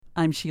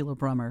I'm Sheila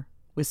Brummer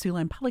with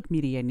Siouxland Public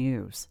Media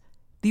News.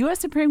 The U.S.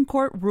 Supreme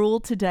Court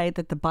ruled today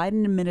that the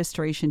Biden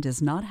administration does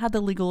not have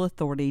the legal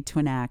authority to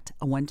enact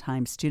a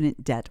one-time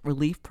student debt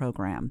relief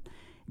program,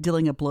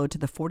 dealing a blow to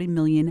the 40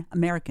 million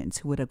Americans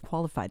who would have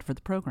qualified for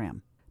the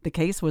program. The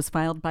case was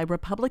filed by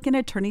Republican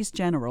attorneys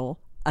general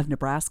of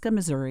Nebraska,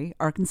 Missouri,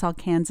 Arkansas,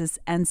 Kansas,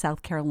 and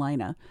South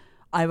Carolina.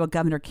 Iowa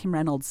Governor Kim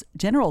Reynolds'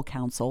 general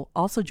counsel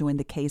also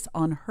joined the case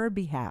on her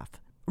behalf.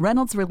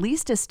 Reynolds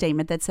released a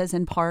statement that says,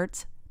 in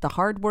part, the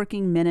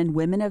hardworking men and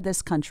women of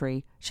this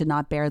country should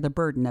not bear the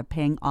burden of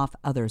paying off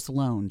others'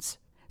 loans.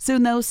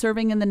 Soon, those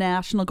serving in the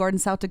National Guard in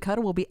South Dakota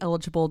will be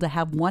eligible to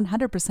have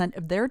 100%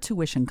 of their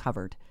tuition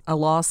covered. A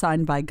law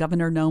signed by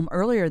Governor Noem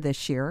earlier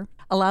this year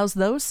allows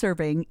those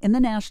serving in the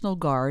National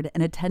Guard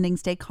and attending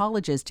state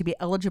colleges to be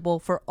eligible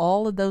for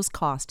all of those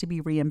costs to be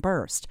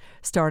reimbursed,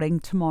 starting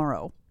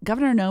tomorrow.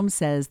 Governor Noem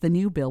says the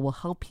new bill will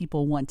help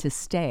people want to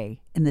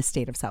stay in the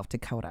state of South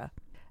Dakota.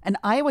 An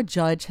Iowa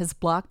judge has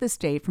blocked the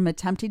state from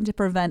attempting to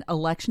prevent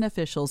election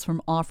officials from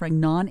offering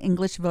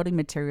non-English voting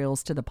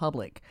materials to the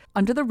public.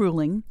 Under the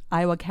ruling,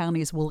 Iowa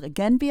counties will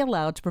again be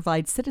allowed to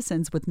provide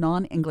citizens with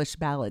non-English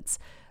ballots,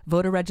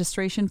 voter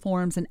registration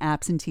forms, and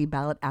absentee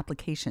ballot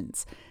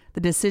applications. The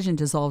decision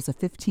dissolves a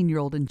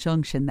 15-year-old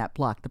injunction that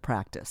blocked the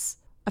practice.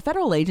 A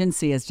federal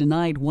agency has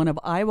denied one of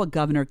Iowa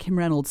Governor Kim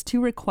Reynolds'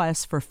 2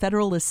 requests for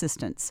federal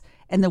assistance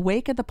in the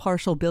wake of the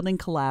partial building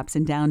collapse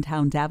in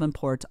downtown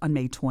Davenport on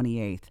May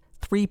 28th.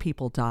 3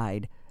 people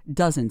died.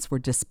 Dozens were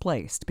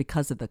displaced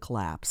because of the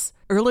collapse.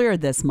 Earlier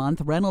this month,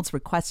 Reynolds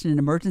requested an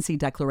emergency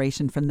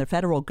declaration from the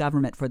federal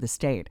government for the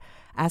state,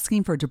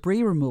 asking for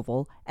debris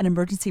removal and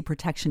emergency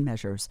protection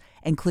measures,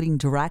 including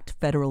direct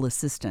federal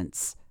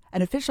assistance.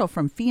 An official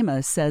from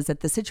FEMA says that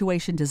the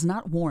situation does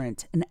not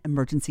warrant an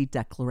emergency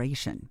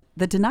declaration.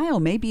 The denial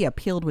may be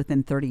appealed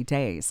within 30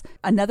 days.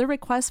 Another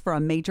request for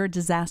a major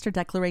disaster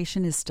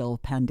declaration is still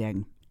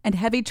pending. And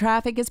heavy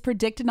traffic is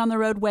predicted on the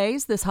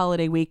roadways this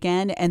holiday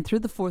weekend and through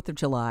the 4th of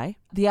July.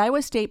 The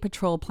Iowa State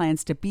Patrol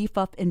plans to beef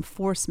up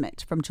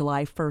enforcement from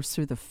July 1st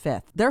through the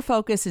 5th. Their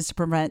focus is to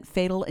prevent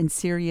fatal and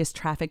serious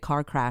traffic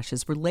car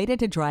crashes related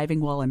to driving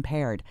while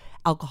impaired,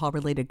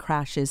 alcohol-related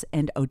crashes,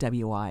 and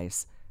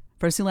OWIs.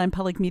 For Siouxland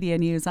Public Media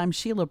News, I'm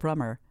Sheila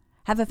Brummer.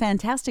 Have a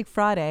fantastic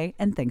Friday,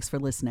 and thanks for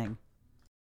listening.